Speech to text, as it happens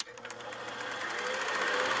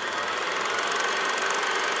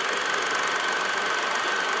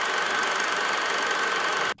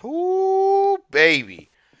baby.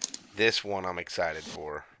 This one I'm excited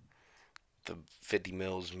for. The 50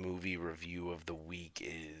 Mills movie review of the week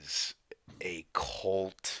is a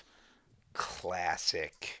cult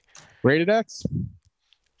classic. Rated X?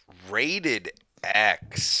 Rated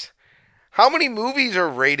X. How many movies are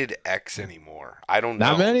rated X anymore? I don't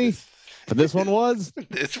Not know. many, This but this one was.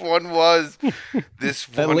 this one was this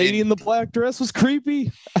That one lady in in the black dress was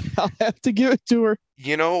creepy. I'll have to give it to her.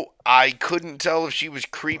 I couldn't tell if she was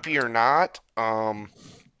creepy or not.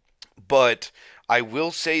 But I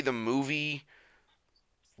will say the movie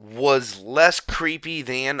was less creepy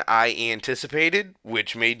than I anticipated,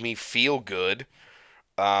 which made me feel good.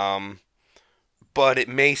 Um, but it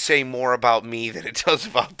may say more about me than it does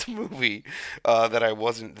about the movie, that I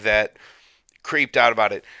wasn't that creeped out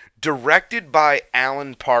about it. Directed by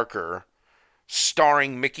Alan Parker,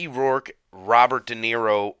 starring Mickey Rourke, Robert De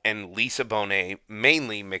Niro, and Lisa Bonet,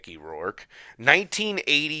 mainly Mickey Rourke.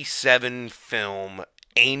 1987 film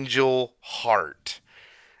Angel Heart.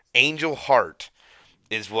 Angel Heart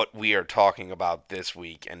is what we are talking about this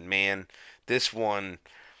week. And man, this one,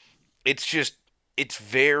 it's just, it's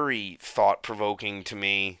very thought provoking to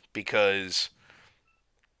me because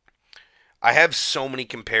I have so many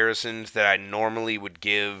comparisons that I normally would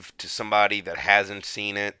give to somebody that hasn't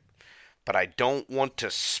seen it, but I don't want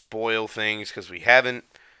to spoil things because we haven't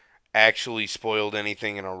actually spoiled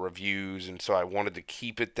anything in our reviews, and so I wanted to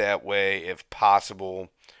keep it that way if possible.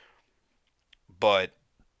 But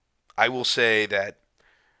I will say that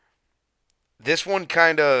this one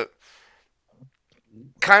kind of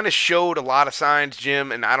showed a lot of signs,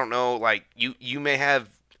 Jim, and I don't know, like you may have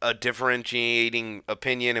a differentiating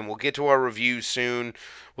opinion, and we'll get to our reviews soon.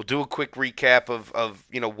 We'll do a quick recap of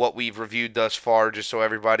what we've reviewed thus far, just so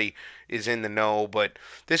everybody is in the know. But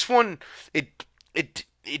this one, it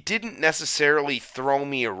didn't necessarily throw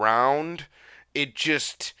me around. It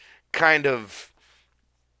just kind of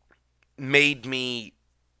made me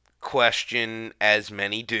question, as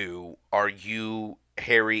many do, are you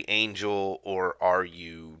Harry Angel or are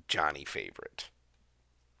you Johnny Favorite?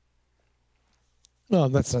 No,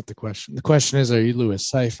 that's not the question. The question is, are you Lewis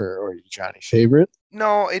Cipher or are you Johnny Favorite?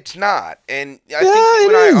 No, it's not. And I think Yeah, you it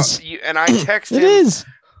and I, is. and I text It him is.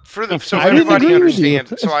 so I didn't everybody agree with you.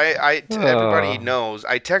 understands. So everybody Uh, knows.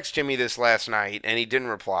 I text Jimmy this last night, and he didn't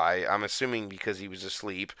reply. I'm assuming because he was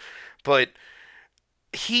asleep, but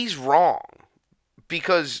he's wrong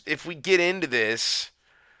because if we get into this,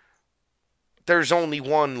 there's only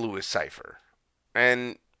one Lewis Cipher,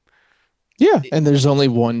 and Yeah, and there's only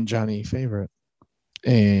one Johnny Favorite.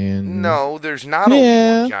 And no, there's not only one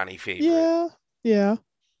yeah, Johnny Favorite. yeah, yeah,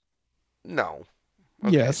 No.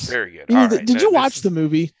 Okay, yes. very good. All right. Did Now you this watch the is.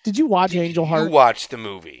 movie? Did you watch Did Angel you Heart? watch the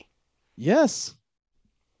movie? Yes.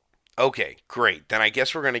 Okay, great. Then I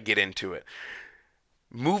guess we're going to get into it.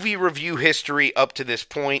 Movie review history up to this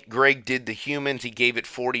point. Greg did The Humans. He gave it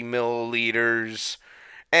 40 milliliters.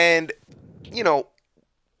 And, you know,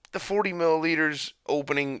 the 40 milliliters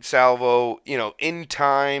opening salvo, in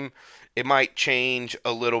time, it might change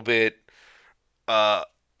a little bit. Uh,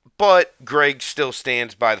 but Greg still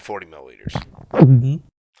stands by the 40 milliliters. mhm.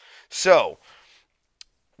 So,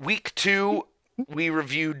 week two, we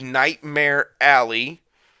reviewed Nightmare Alley.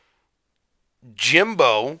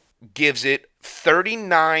 Jimbo gives it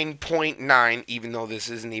 39.9, even though this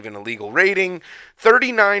isn't even a legal rating.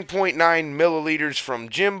 39.9 milliliters from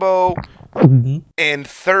Jimbo Mhm. and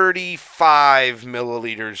 35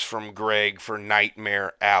 milliliters from Greg for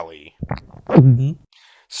Nightmare Alley. Mhm.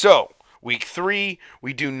 So, week three,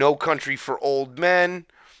 we do No Country for Old Men.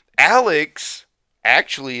 Alex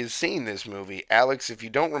actually has seen this movie. Alex, if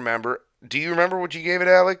you don't remember, do you remember what you gave it,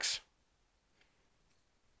 Alex?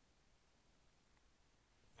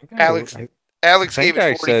 Alex I Alex gave think it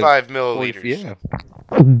I said 45 40. milliliters. Yeah.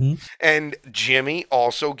 Mhm. And Jimmy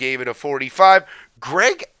also gave it a 45.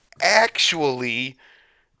 Greg actually,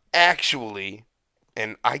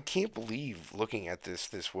 and I can't believe looking at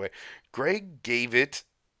this way, Greg gave it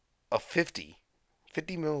a 50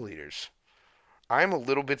 milliliters. I'm a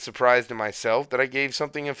little bit surprised in myself that I gave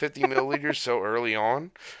something a 50 milliliters so early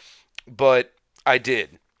on, but I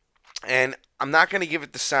did. And I'm not going to give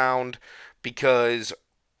it the sound because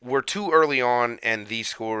we're too early on, and these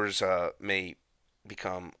scores may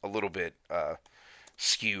become a little bit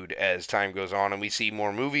skewed as time goes on and we see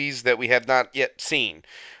more movies that we have not yet seen.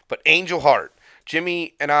 But Angel Heart,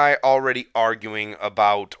 Jimmy and I already arguing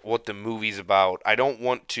about what the movie's about. I don't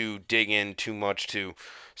want to dig in too much to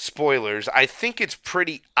spoilers. I think it's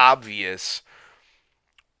pretty obvious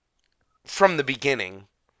from the beginning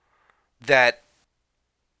that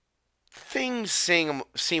things seem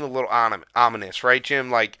a little ominous, right, Jim?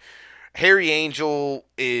 Like Harry Angel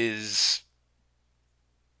is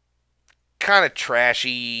kind of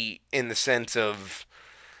trashy in the sense of,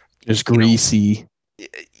 Just you know, greasy.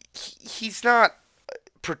 he's not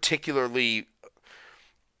particularly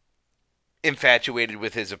infatuated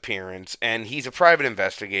with his appearance, and he's a private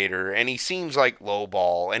investigator, and he seems like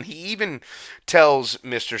lowball, and he even tells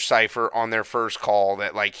Mr. Cipher on their first call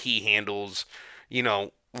that like he handles,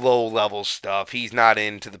 low level stuff. He's not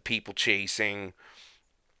into the people chasing,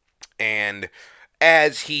 and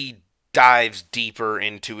as he dives deeper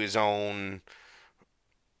into his own,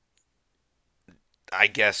 I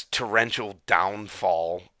guess, torrential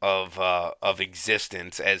downfall of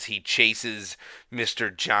existence as he chases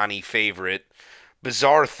Mr. Johnny Favorite,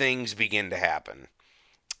 bizarre things begin to happen,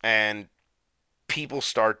 and people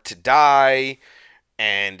start to die,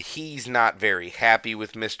 and he's not very happy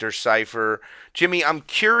with Mr. Cipher. Jimmy, I'm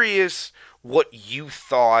curious what you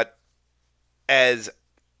thought as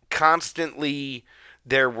constantly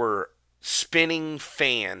there were spinning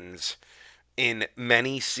fans in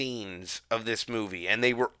many scenes of this movie, and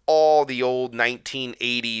they were all the old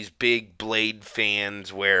 1980s big Blade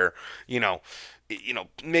fans where,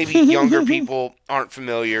 maybe younger people aren't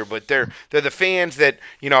familiar, but they're the fans that,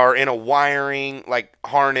 are in a wiring like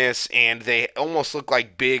harness, and they almost look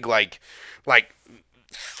like big like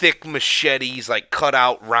thick machetes, like cut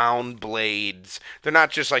out round blades. They're not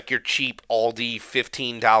just like your cheap Aldi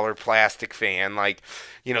 $15 plastic fan. Like,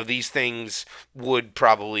 these things would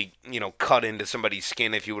probably, cut into somebody's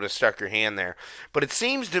skin if you would have stuck your hand there. But it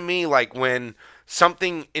seems to me like when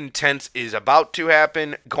something intense is about to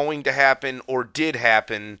happen, going to happen, or did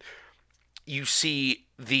happen, you see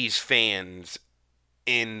these fans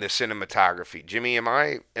in the cinematography. Jimmy, am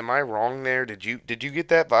I wrong there? Did you get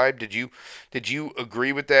that vibe? Did you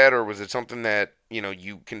agree with that, or was it something that,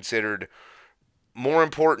 you considered more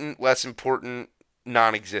important, less important,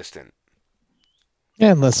 non-existent?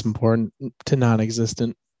 And less important to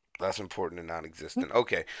non-existent. Less important and non-existent.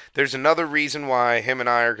 Okay. There's another reason why him and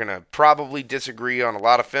I are going to probably disagree on a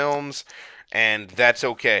lot of films, and that's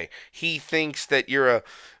okay. He thinks that you're a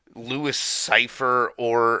Louis Cipher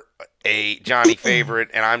or a Johnny Favorite,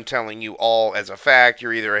 and I'm telling you all as a fact,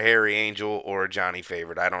 you're either a Harry Angel or a Johnny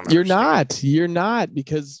Favorite. I don't You're understand. not. You're not,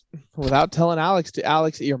 because without telling Alex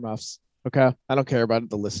earmuffs. Okay. I don't care about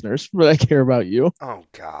the listeners, but I care about you. Oh,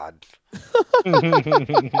 God.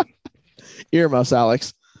 Earmuffs,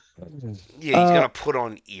 Alex. Yeah, he's going to put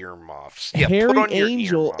on earmuffs. Yeah, Harry put on your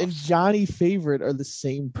Angel and earmuffs. Johnny Favorite are the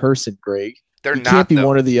same person, Greg. They're You not, can't be though.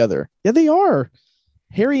 one or the other. Yeah, they are.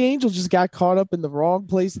 Harry Angel just got caught up in the wrong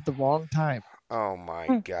place at the wrong time. Oh, my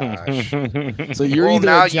gosh. So you're Well, either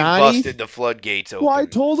now a you've Johnny. busted the floodgates open. Well, I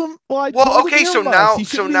told him. Well, okay, so now, He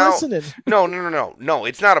shouldn't be listening. no,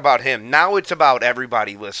 it's not about him. Now it's about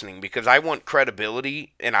everybody listening, because I want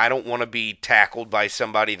credibility, and I don't want to be tackled by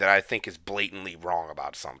somebody that I think is blatantly wrong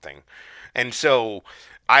about something. And so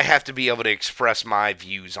I have to be able to express my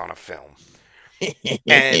views on a film.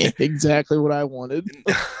 And Exactly what I wanted.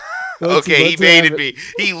 okay, he baited me.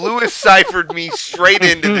 He Louis Ciphered me straight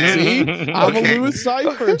into this. See, I'm Okay. a Louis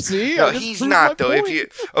Cipher. See, No, I just he's proved not my though. If point. you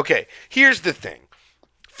okay, here's the thing.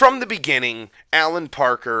 From the beginning, Alan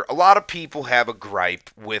Parker, a lot of people have a gripe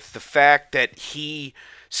with the fact that he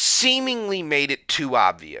seemingly made it too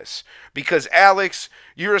obvious. Because, Alex,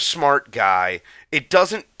 you're a smart guy. It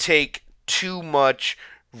doesn't take too much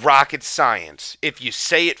rocket science. If you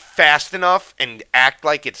say it fast enough and act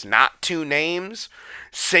like it's not two names,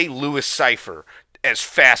 say Louis Cipher as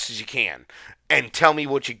fast as you can and tell me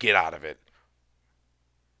what you get out of it.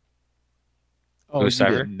 Oh, Louis you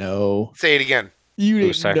Cipher? didn't know. Say it again. You Louis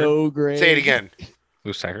didn't Cipher? know, Greg. Say it again.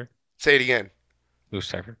 Louis Cipher? Say it again. Louis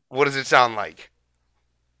Cipher? What does it sound like?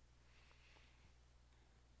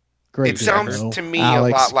 Greg It didn't sounds know. to me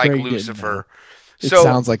Alex, a lot like Greg didn't know. Lucifer. It So,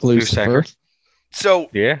 sounds like Lucifer. Lucifer. so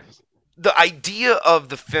Yeah. the idea of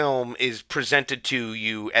the film is presented to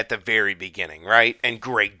you at the very beginning, right? And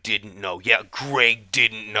Greg didn't know. Yeah, Greg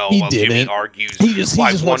didn't know. He While Jimmy didn't. argues He just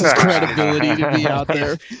why wants one his person credibility to be out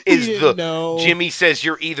there. is He the didn't know. Jimmy says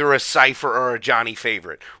you're either a Cipher or a Johnny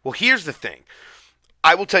Favorite. Well, here's the thing.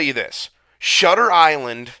 I will tell you this: Shutter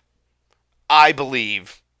Island, I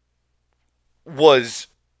believe, was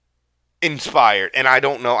inspired, and I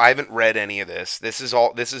don't know. I haven't read any of this. This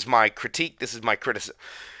is my critique. This is my criticism.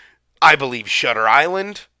 I believe Shutter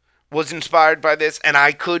Island was inspired by this, and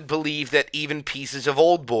I could believe that even pieces of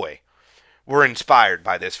Old Boy were inspired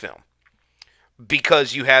by this film,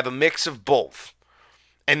 because you have a mix of both.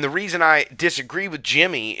 And the reason I disagree with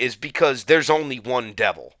Jimmy is because there's only one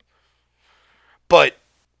devil. But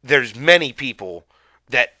there's many people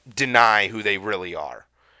that deny who they really are.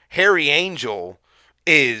 Harry Angel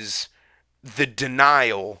is the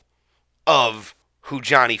denial of who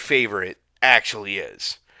Johnny Favorite actually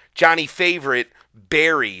is. Johnny Favorite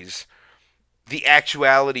buries the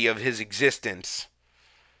actuality of his existence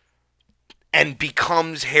and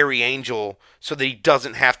becomes Harry Angel so that he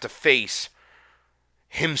doesn't have to face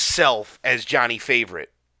himself as Johnny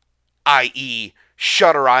Favorite, i.e.,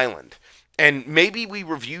 Shutter Island. And maybe we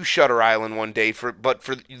review Shutter Island one day, but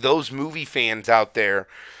for those movie fans out there,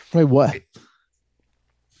 Wait, what?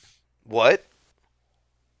 what?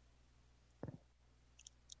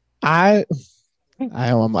 I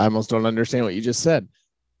almost don't understand what you just said.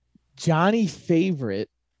 Johnny Favorite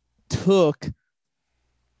took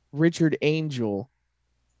Richard Angel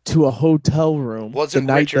to a hotel room Wasn't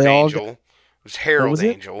the night Richard they all Angel. It was Harold was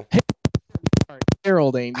it? Angel.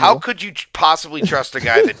 Harold Angel. How could you possibly trust a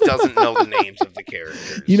guy that doesn't know the names of the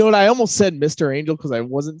characters? You know what? I almost said Mr. Angel because I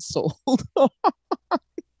wasn't sold.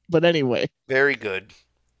 But anyway, Very good.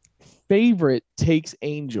 Favorite takes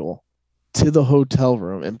Angel to the hotel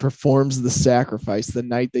room and performs the sacrifice the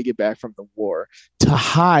night they get back from the war to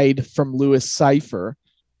hide from Louis Cypher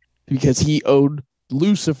because he owed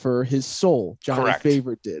Lucifer his soul. Johnny Correct.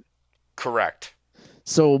 Favorite did. Correct.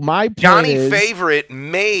 So my point Johnny is, Favorite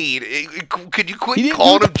made. Could you He quit didn't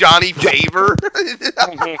calling do him Johnny Favor?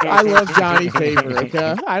 I love Johnny Favor.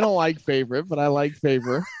 Okay, I don't like Favorite, but I like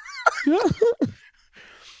Favor.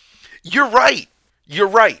 You're right. You're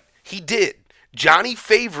right. He did. Johnny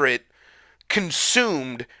Favorite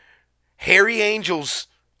consumed Harry Angel's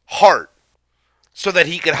heart so that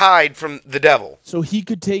he could hide from the devil. So he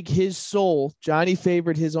could take his soul, Johnny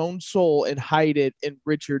Favorite, his own soul, and hide it in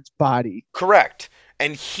Richard's body. Correct.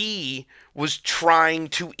 And he was trying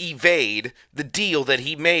to evade the deal that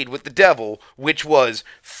he made with the devil, which was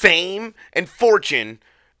fame and fortune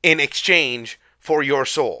in exchange for your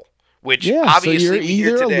soul. Which Yeah, obviously so you're we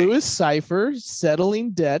hear either a today. Louis Cypher settling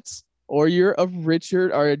debts, or you're a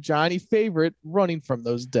Richard or a Johnny Favorite running from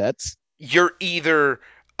those debts. You're either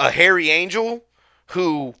a Harry Angel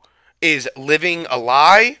who is living a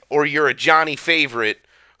lie, or you're a Johnny Favorite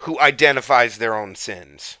who identifies their own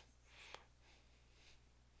sins.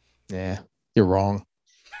 Yeah, you're wrong.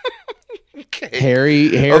 Okay. Harry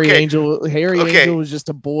Okay. Angel Okay. Angel was just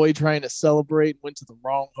a boy trying to celebrate and went to the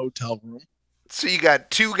wrong hotel room. So you got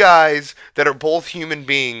two guys that are both human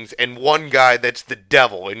beings and one guy that's the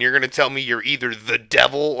devil, and you're going to tell me you're either the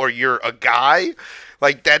devil or you're a guy?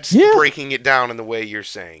 Like, that's Yeah. breaking it down in the way you're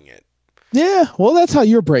saying it. Yeah, well, that's how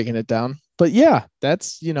you're breaking it down. But yeah,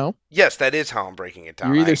 that's, Yes, that is how I'm breaking it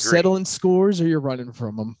down. you're I either agree. settling scores or you're running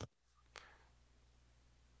from them.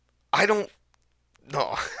 I don't.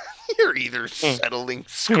 No. You're either settling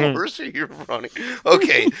scores or you're running.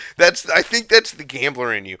 Okay, I think that's the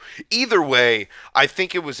gambler in you. Either way, I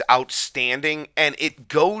think it was outstanding, and it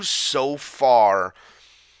goes so far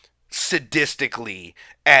sadistically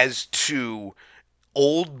as to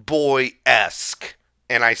old boy-esque.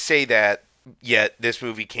 And I say that, yet this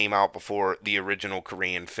movie came out before the original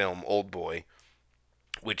Korean film Old Boy,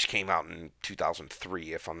 which came out in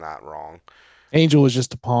 2003, if I'm not wrong. Angel was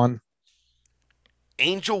just a pawn.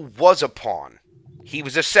 Angel was a pawn. He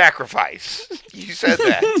was a sacrifice. You said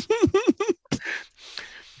that.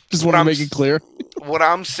 Just What want to I'm make it clear. What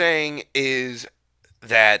I'm saying is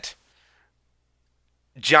that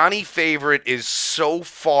Johnny Favorite is so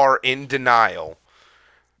far in denial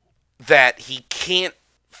that he can't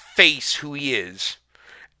face who he is,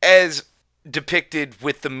 as depicted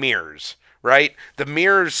with the mirrors, right? The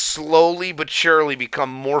mirrors slowly but surely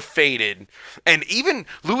become more faded. And even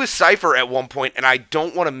Louis Cypher at one point, and I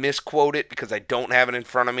don't want to misquote it because I don't have it in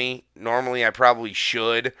front of me. Normally I probably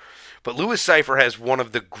should. But Louis Cypher has one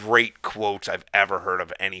of the great quotes I've ever heard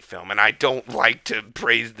of any film. And I don't like to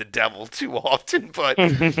praise the devil too often, but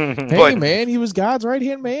Hey, man, he was God's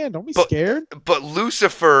right-hand man. Don't be scared. But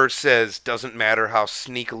Lucifer says, doesn't matter how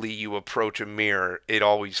sneakily you approach a mirror, it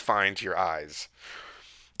always finds your eyes.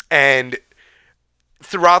 And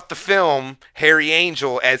throughout the film, Harry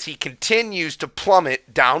Angel, as he continues to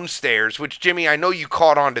plummet downstairs, which, Jimmy, I know you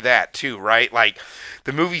caught on to that too, right? Like,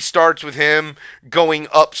 the movie starts with him going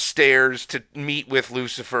upstairs to meet with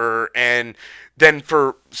Lucifer, and then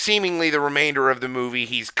for seemingly the remainder of the movie,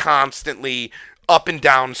 he's constantly up and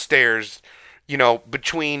downstairs,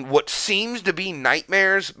 between what seems to be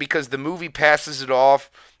nightmares, because the movie passes it off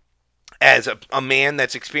as a man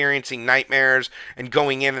that's experiencing nightmares and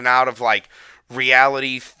going in and out of, like,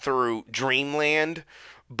 reality through dreamland,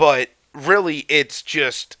 but really it's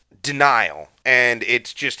just denial, and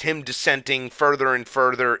it's just him descending further and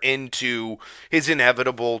further into his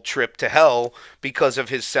inevitable trip to hell because of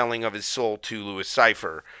his selling of his soul to Louis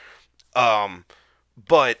Cypher.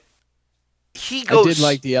 But he goes. I did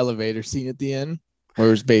like the elevator scene at the end. Where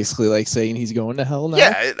it was basically like saying he's going to hell now.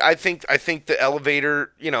 Yeah, I think the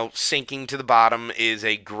elevator, sinking to the bottom is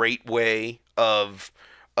a great way of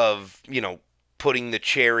putting the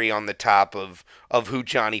cherry on the top of who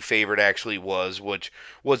Johnny Favorite actually was, which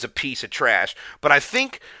was a piece of trash. But I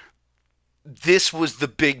think this was the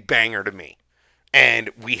big banger to me. And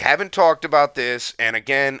we haven't talked about this. And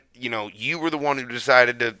again, you were the one who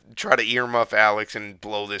decided to try to earmuff Alex and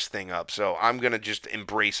blow this thing up. So I'm going to just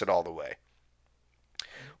embrace it all the way.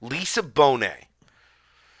 Lisa Bonet,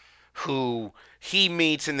 who he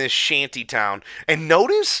meets in this shanty town. And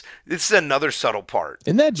notice, this is another subtle part.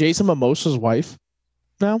 Isn't that Jason Momoa's wife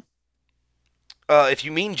now? If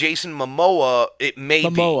you mean Jason Momoa, it may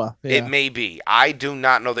Momoa, be. It yeah. may be. I do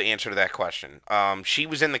not know the answer to that question. She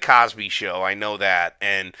was in the Cosby Show. I know that,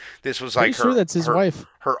 and this was Pretty like sure that's his wife.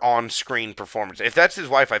 her on-screen performance. If that's his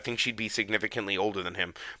wife, I think she'd be significantly older than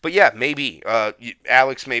him. But yeah, maybe.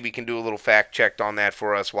 Alex maybe can do a little fact check on that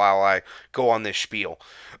for us while I go on this spiel.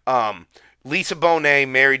 Lisa Bonet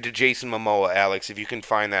married to Jason Momoa. Alex, if you can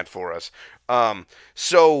find that for us.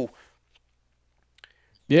 So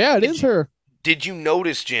Yeah, it did is you, her. did you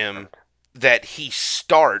notice, Jim, that he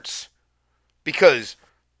starts because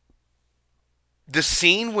the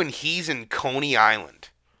scene when he's in Coney Island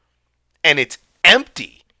and it's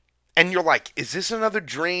empty and you're like, is this another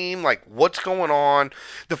dream? Like, what's going on?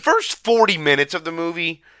 The first 40 minutes of the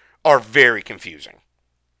movie are very confusing.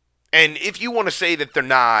 And if you want to say that they're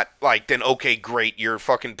not, like, then okay, great, you're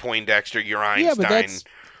fucking Poindexter, you're Yeah, but Einstein.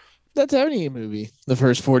 that's any movie. The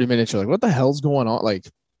first 40 minutes, you're like, what the hell's going on? Like,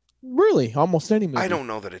 really, almost any movie. I don't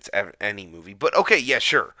know that it's any movie, but okay, yeah,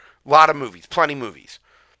 sure. A lot of movies, plenty of movies.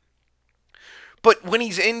 But when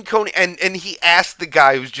he's in Coney, and he asked the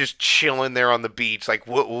guy who's just chilling there on the beach, like,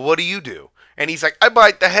 what do you do? And he's like, I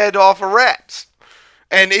bite the head off of rats.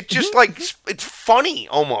 And it just like it's funny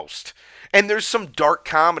almost. And there's some dark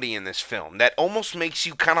comedy in this film that almost makes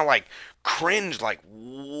you kind of like cringe, like,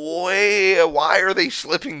 why are they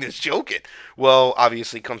slipping this joke in? Well,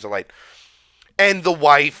 obviously comes to light. And the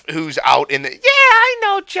wife who's out in the, yeah, I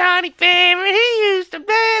know Johnny Favorite, he used to be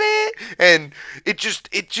it. And it's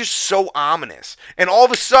just so ominous. And all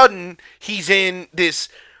of a sudden he's in this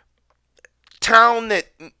town that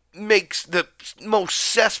makes the most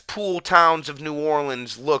cesspool towns of New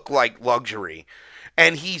Orleans look like luxury.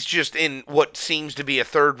 And he's just in what seems to be a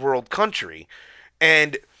third world country.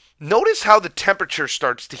 And notice how the temperature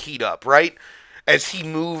starts to heat up, right? As he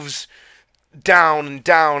moves down and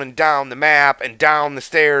down and down the map and down the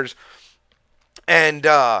stairs. And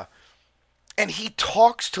he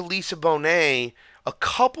talks to Lisa Bonet a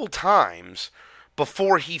couple times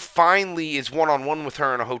before he finally is one on one with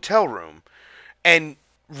her in a hotel room and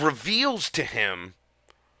reveals to him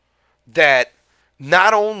that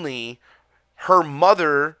not only her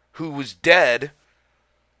mother, who was dead,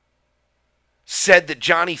 said that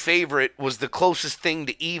Johnny Favorite was the closest thing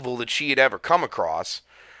to evil that she had ever come across,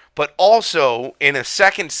 but also in a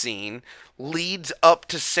second scene leads up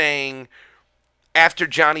to saying, after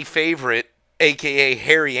Johnny Favorite, aka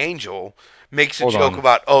Harry Angel, makes a Hold joke on.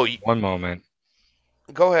 about, oh, One moment.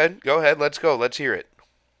 go ahead, let's go, let's hear it.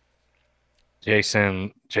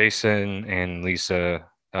 Jason and Lisa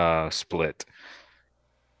split.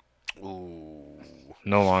 Ooh.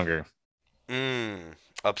 No longer.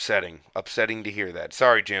 Upsetting to hear that.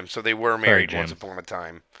 Sorry, Jim. So they were Sorry, married Jim. once upon a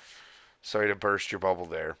time. Sorry to burst your bubble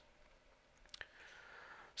there.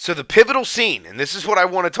 So the pivotal scene, and this is what I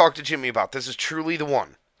want to talk to Jimmy about. This is truly the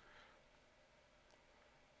one.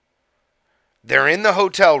 They're in the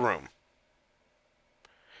hotel room.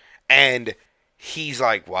 And he's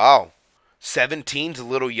like, wow, 17's a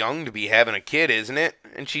little young to be having a kid, isn't it?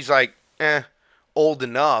 And she's like, old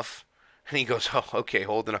enough. And he goes, oh, okay,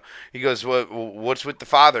 old enough. He goes, what's with the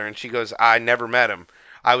father? And she goes, I never met him.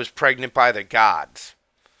 I was pregnant by the gods.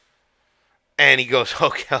 And he goes,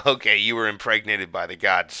 okay, you were impregnated by the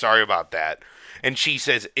gods. Sorry about that. And she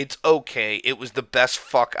says, it's okay. It was the best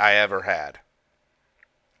fuck I ever had.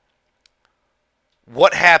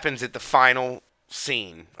 What happens at the final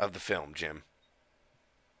scene of the film, Jim?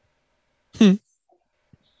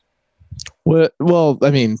 Well,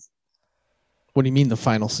 I mean, what do you mean the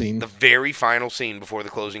final scene? The very final scene before the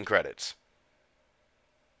closing credits.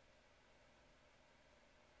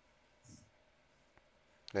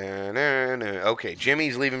 Okay,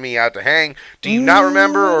 Jimmy's leaving me out to hang. Do you not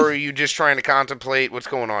remember, or are you just trying to contemplate what's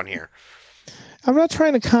going on here? I'm not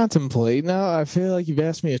trying to contemplate. No, I feel like you've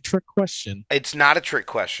asked me a trick question. It's not a trick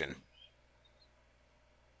question.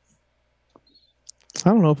 I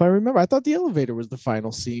don't know if I remember. I thought the elevator was the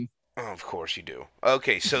final scene. Oh, of course you do.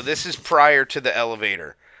 Okay, so this is prior to the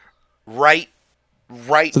elevator. Right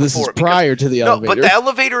right So this before is it. Because- prior to the no, elevator. but the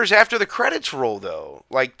elevator is after the credits roll, though.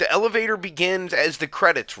 Like, the elevator begins as the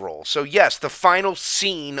credits roll. So, yes, the final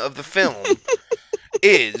scene of the film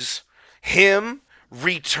is him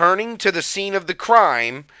returning to the scene of the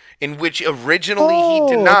crime in which originally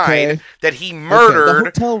he denied okay. that he The murdered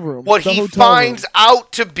hotel room. what the he hotel finds room.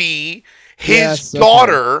 out to be his Yes, okay.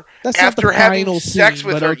 daughter That's after not the having final sex scene,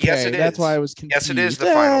 with but her. okay. Yes, it is. That's why I was confused. Yes, it is the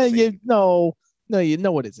final scene. No,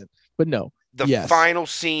 it isn't. But no. The yes. final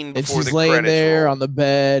scene And before she's the laying credits there roll. on the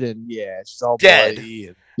bed, and she's all Dead. bloody.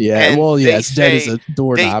 And, yeah, And well, they yes, dead as say a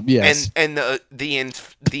doorknob. Yes, And the the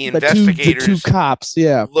investigators two cops.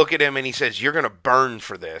 Yeah, look at him and he says, "You're gonna burn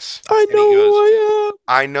for this." I And know he goes, who I am.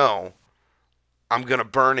 "I know. I'm gonna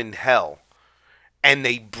burn in hell." And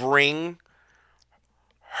they bring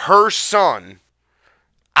her son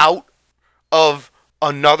out of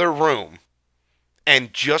another room.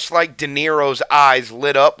 And just like De Niro's eyes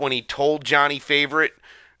lit up when he told Johnny Favorite,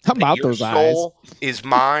 How about your those eyes? soul is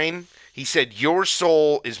mine. He said, "Your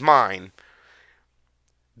soul is mine."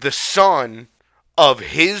 The son of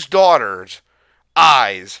his daughter's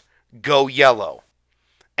eyes go yellow.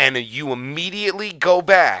 And you immediately go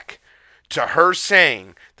back to her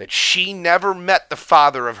saying that she never met the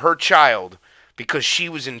father of her child because she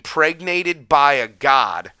was impregnated by a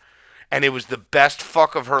god and it was the best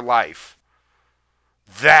fuck of her life.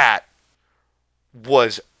 That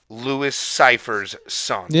was Louis Cypher's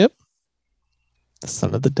son. Yep, the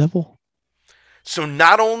son of the devil. So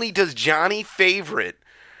not only does Johnny Favorite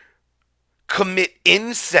commit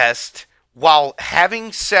incest while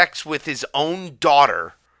having sex with his own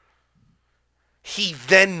daughter, he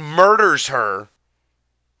then murders her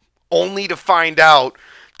only to find out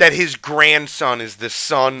that his grandson is the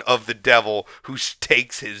son of the devil who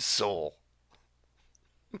takes his soul.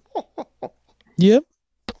 Yep.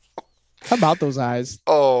 How about those eyes?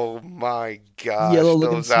 Oh my gosh, Yellow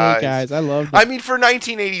looking those snake eyes. I love them. I mean, for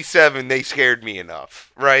 1987, they scared me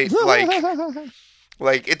enough, right?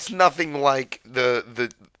 Like it's nothing like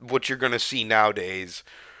the what you're gonna see nowadays.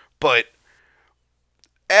 But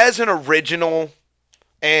as an original,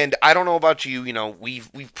 and I don't know about you,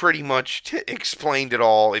 we've pretty much explained it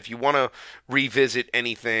all. If you want to revisit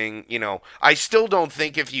anything, I still don't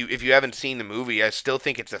think if you haven't seen the movie, I still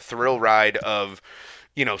think it's a thrill ride of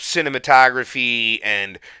cinematography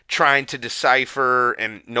and trying to decipher,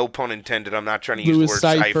 and no pun intended, I'm not trying to use the word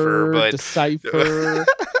cipher, but decipher.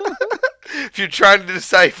 if you're trying to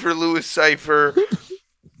decipher Louis Cypher,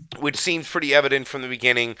 which seems pretty evident from the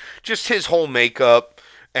beginning, just his whole makeup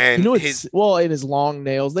and and his his long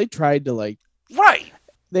nails. They tried to right.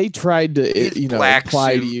 They tried to His imply black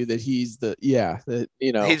to you that he's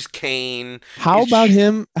his cane. How about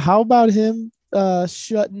him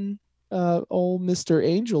shutting old Mr.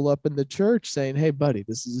 Angel up in the church, saying, "Hey, buddy,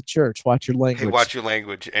 this is a church. Watch your language." Hey, watch your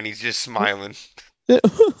language, and he's just smiling.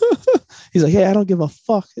 He's like, "Hey, I don't give a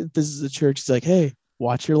fuck if this is a church." He's like, "Hey,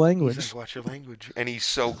 watch your language." He's like, watch your language, and he's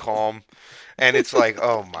so calm, and it's like,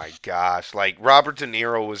 oh my gosh, like Robert De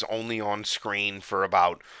Niro was only on screen for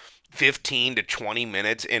about 15 to 20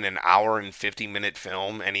 minutes in an hour and 50-minute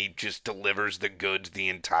film, and he just delivers the goods the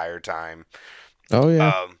entire time. Oh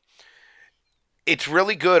yeah. It's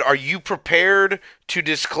really good. Are you prepared to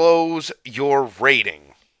disclose your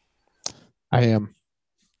rating? I am.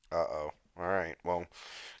 Uh-oh. All right. Well,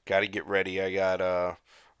 got to get ready. I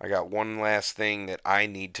got one last thing that I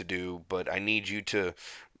need to do, but I need you to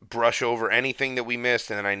brush over anything that we missed,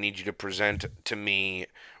 and then I need you to present to me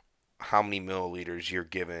how many milliliters you're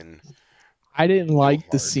given. I didn't like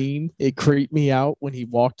the scene. It creeped me out when he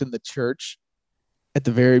walked in the church at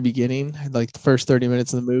the very beginning, like the first 30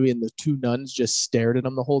 minutes of the movie, and the two nuns just stared at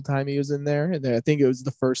him the whole time he was in there. And then I think it was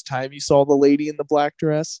the first time you saw the lady in the black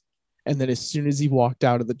dress. And then as soon as he walked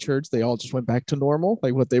out of the church, they all just went back to normal,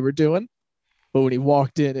 like what they were doing. But when he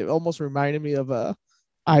walked in, it almost reminded me of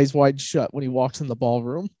Eyes Wide Shut when he walks in the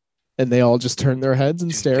ballroom and they all just turn their heads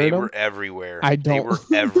and stare at him. They were everywhere. I don't. They were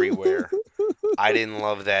everywhere. I didn't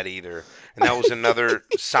love that either. And that was another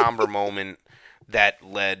somber moment that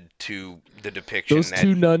led to the depiction. Those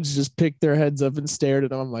two nuns just picked their heads up and stared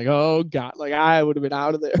at him. I'm like, oh God, like I would have been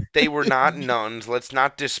out of there. They were not nuns. Let's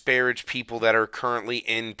not disparage people that are currently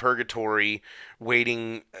in purgatory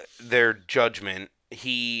waiting their judgment.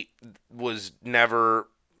 He was never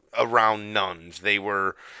around nuns. They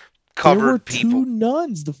were covered there were people. Two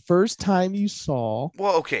nuns the first time you saw.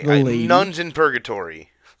 Well, okay, lady. Nuns in purgatory.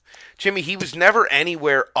 Jimmy, he was never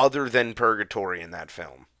anywhere other than purgatory in that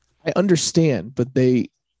film. I understand, but they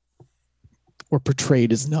were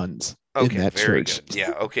portrayed as nuns in that very church. Good.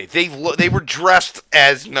 Yeah, okay. They were dressed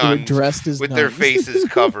as nuns. They were dressed as with nuns. their faces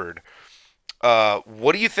covered.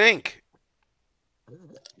 What do you think?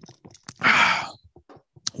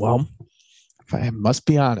 Well, if I must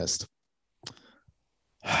be honest.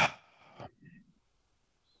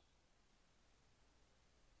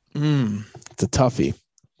 It's a toughie.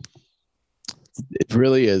 It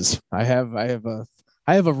really is. I have a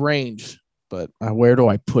range, but where do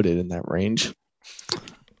I put it in that range?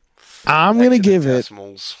 I'm Back gonna to the give it.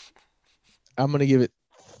 decimals. I'm gonna give it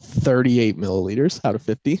 38 milliliters out of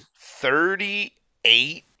 50.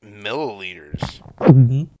 38 milliliters.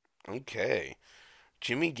 Mm-hmm. Okay.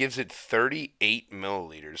 Jimmy gives it 38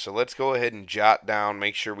 milliliters. So let's go ahead and jot down,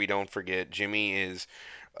 make sure we don't forget. Jimmy is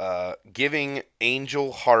giving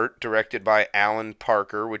Angel Heart, directed by Alan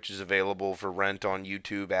Parker, which is available for rent on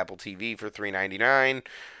YouTube, Apple TV for $3.99.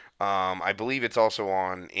 I believe it's also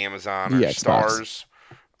on Amazon The or Xbox. Stars.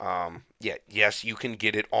 Yes, you can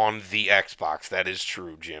get it on the Xbox. That is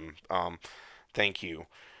true, Jim. Thank you.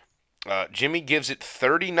 Jimmy gives it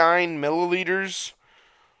 39 milliliters.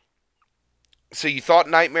 So you thought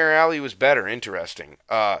Nightmare Alley was better? Interesting.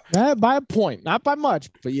 By a point, not by much,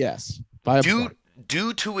 but yes, by a Due point.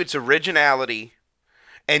 due to its originality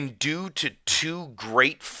and due to two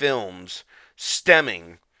great films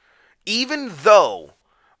stemming, even though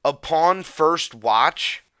upon first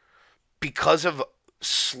watch, because of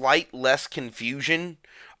slight less confusion,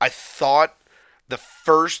 I thought the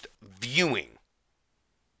first viewing,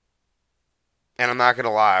 and I'm not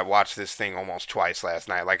gonna lie, I watched this thing almost twice last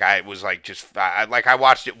night. Like I was like I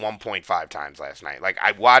watched it 1.5 times last night. Like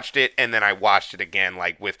I watched it and then I watched it again,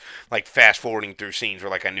 like with like fast forwarding through scenes where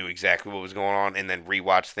like I knew exactly what was going on, and then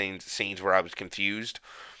rewatched scenes where I was confused.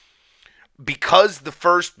 Because the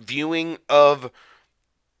first viewing of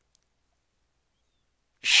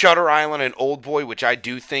Shutter Island and Old Boy, which I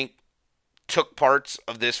do think took parts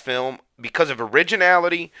of this film because of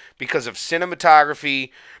originality, because of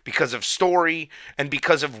cinematography, because of story, and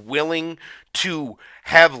because of willing to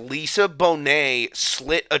have Lisa Bonet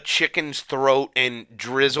slit a chicken's throat and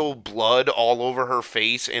drizzle blood all over her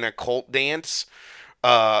face in a cult dance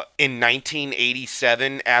in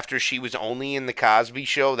 1987 after she was only in The Cosby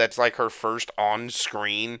Show. That's like her first on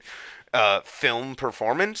screen film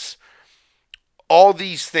performance. All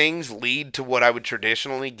these things lead to what I would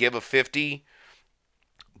traditionally give a 50,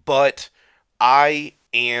 but I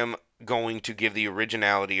am going to give the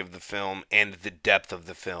originality of the film and the depth of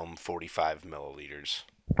the film 45 milliliters.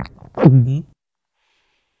 Mm-hmm.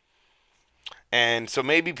 And so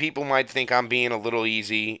maybe people might think I'm being a little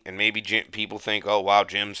easy, and maybe people think, "Oh wow,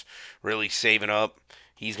 Jim's really saving up.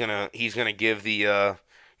 He's gonna give the Hey,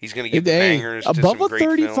 bangers to above some a great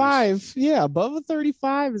films." 35, yeah, above a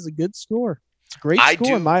 35 is a good score. It's a great I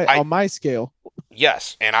score do. on my scale.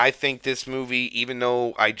 Yes, and I think this movie, even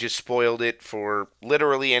though I just spoiled it for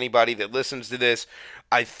literally anybody that listens to this,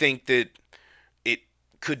 I think that it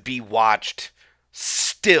could be watched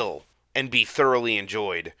still and be thoroughly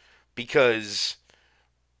enjoyed because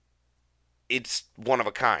it's one of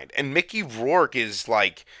a kind. And Mickey Rourke is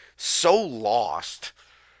like so lost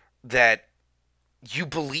that you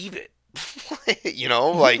believe it. You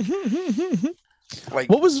know, like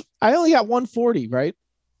What was I only got 140, right?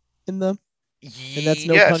 In the and that's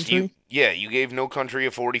No yes, Country. you gave No Country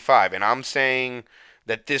a 45, and I'm saying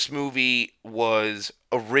that this movie was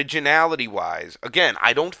originality wise. Again,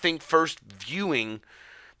 I don't think first viewing,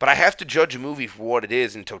 but I have to judge a movie for what it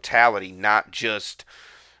is in totality, not just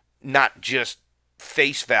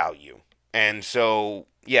face value. And so,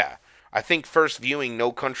 yeah, I think first viewing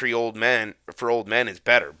No Country Old Men is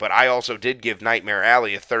better, but I also did give Nightmare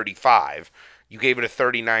Alley a 35. You gave it a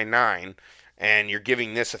 39.9 and you're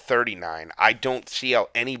giving this a 39. I don't see how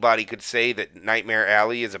anybody could say that Nightmare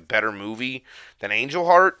Alley is a better movie than Angel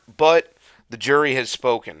Heart, but the jury has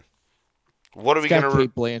spoken. What are It's we going got to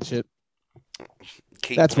Kate Blanchett.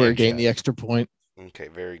 Kate That's where it gained Blanchett. the extra point. Okay,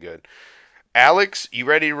 very good. Alex, you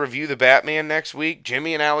ready to review the Batman next week?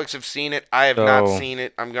 Jimmy and Alex have seen it. I have not So, seen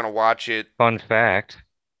it. I'm gonna watch it. fun fact.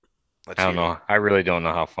 Let's I don't hear it. know. I really don't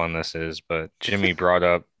know how fun this is, but Jimmy brought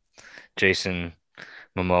up Jason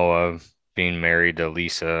Momoa being married to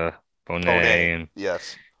Lisa Bonet. Bonet, and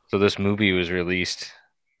Yes. so this movie was released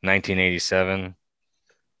 1987.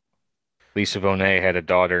 Lisa Bonet had a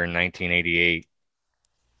daughter in 1988.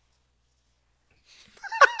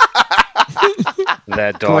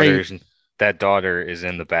 That Great. daughter's that daughter is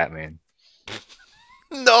in the Batman.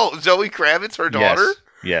 No, Zoe Kravitz, her daughter. Yes.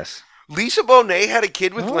 Yes. Lisa Bonet had a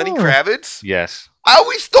kid with Lenny Oh, Kravitz. Yes. I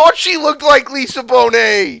always thought she looked like Lisa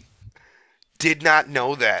Bonet. Did not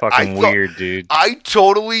know that. Fucking weird, dude. I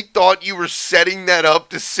totally thought you were setting that up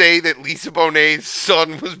to say that Lisa Bonet's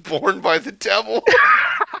son was born by the devil.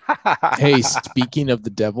 hey, speaking of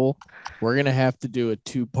the devil, we're gonna have to do a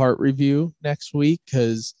 2-part review next week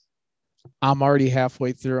because I'm already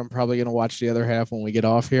halfway through. I'm probably going to watch the other half when we get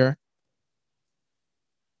off here.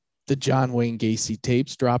 The John Wayne Gacy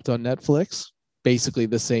tapes dropped on Netflix. Basically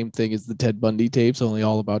the same thing as the Ted Bundy tapes, only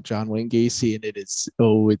all about John Wayne Gacy, and it's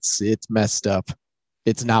messed up.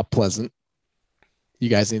 It's not pleasant. You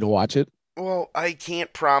guys need to watch it. Well, I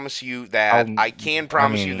can't promise you that. I can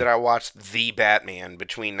promise you that I watched The Batman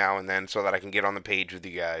between now and then so that I can get on the page with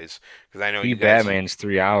you guys. Because I know The you guys. Batman's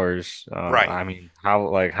 3 hours. Right. I mean,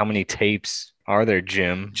 how many tapes are there,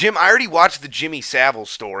 Jim? Jim, I already watched the Jimmy Savile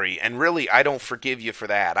story, and really, I don't forgive you for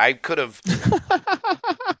that. I could have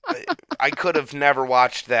never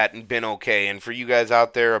watched that and been okay. And for you guys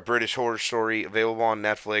out there, a British horror story available on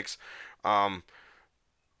Netflix.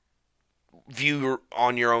 View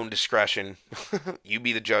on your own discretion. You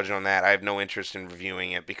be the judge on that. I have no interest in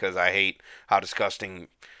reviewing it because I hate how disgusting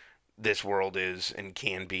this world is and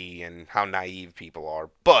can be and how naive people are.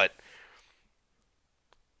 But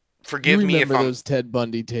forgive me if remember those Ted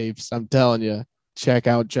Bundy tapes. I'm telling you. Check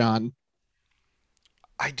out John.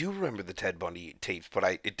 I do remember the Ted Bundy tapes,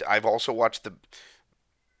 but I've also watched the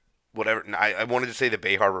whatever. I wanted to say the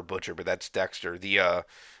Bay Harbor Butcher, but that's Dexter.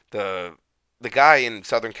 The guy in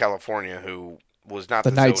Southern California who was not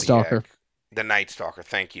the Night Zodiac. Stalker. The Night Stalker,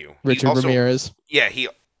 thank you. Richard Ramirez. Yeah,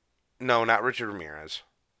 no, not Richard Ramirez.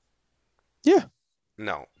 Yeah.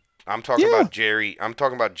 No. I'm talking about Jerry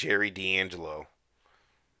D'Angelo.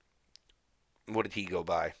 What did he go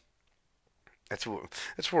by? That's what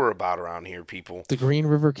we're about around here, people. The Green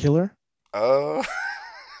River Killer?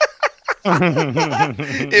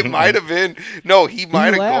 It might have been. No, he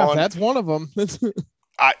might have gone. That's one of them.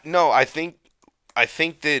 I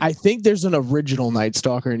think there's an original Night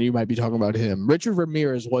Stalker, and you might be talking about him. Richard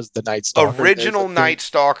Ramirez was the Night Stalker. Original Night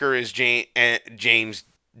Stalker is Joseph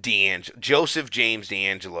James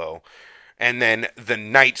D'Angelo, and then the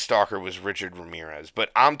Night Stalker was Richard Ramirez. But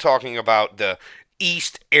I'm talking about the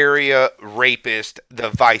East Area Rapist,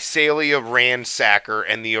 the Visalia Ransacker,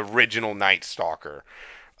 and the original Night Stalker.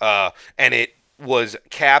 And it was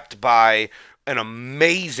capped by an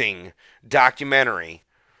amazing documentary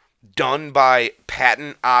done by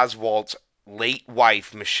Patton Oswalt's late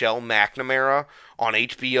wife, Michelle McNamara, on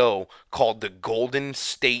HBO called The Golden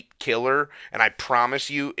State Killer. And I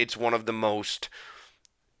promise you, it's one of the most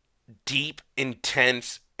deep,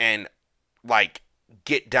 intense, and like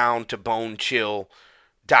get down to bone chill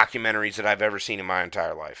documentaries that I've ever seen in my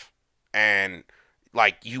entire life. And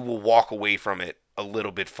like you will walk away from it a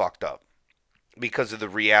little bit fucked up because of the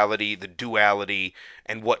reality, the duality,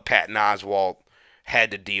 and what Patton Oswalt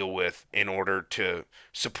had to deal with in order to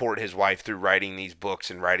support his wife through writing these books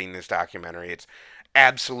and writing this documentary. It's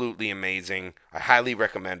absolutely amazing. I highly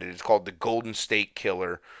recommend it. It's called The Golden State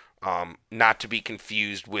Killer, not to be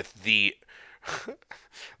confused with the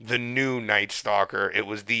new Night Stalker. It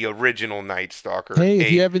was the original Night Stalker. Hey,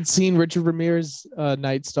 if you haven't seen Richard Ramirez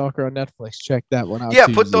Night Stalker on Netflix, check that one out. Yeah,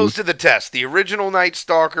 put those to the test. The original Night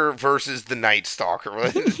Stalker versus the Night Stalker.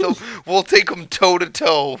 We'll take them toe to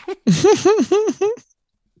toe.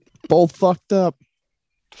 Both fucked up.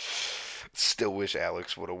 Still wish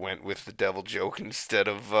Alex would have went with the devil joke instead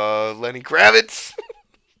of Lenny Kravitz.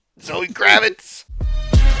 Zoe Kravitz.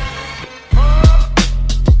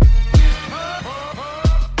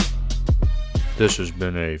 This has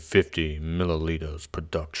been a 50 milliliters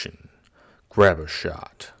production. Grab a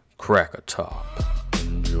shot, crack a top.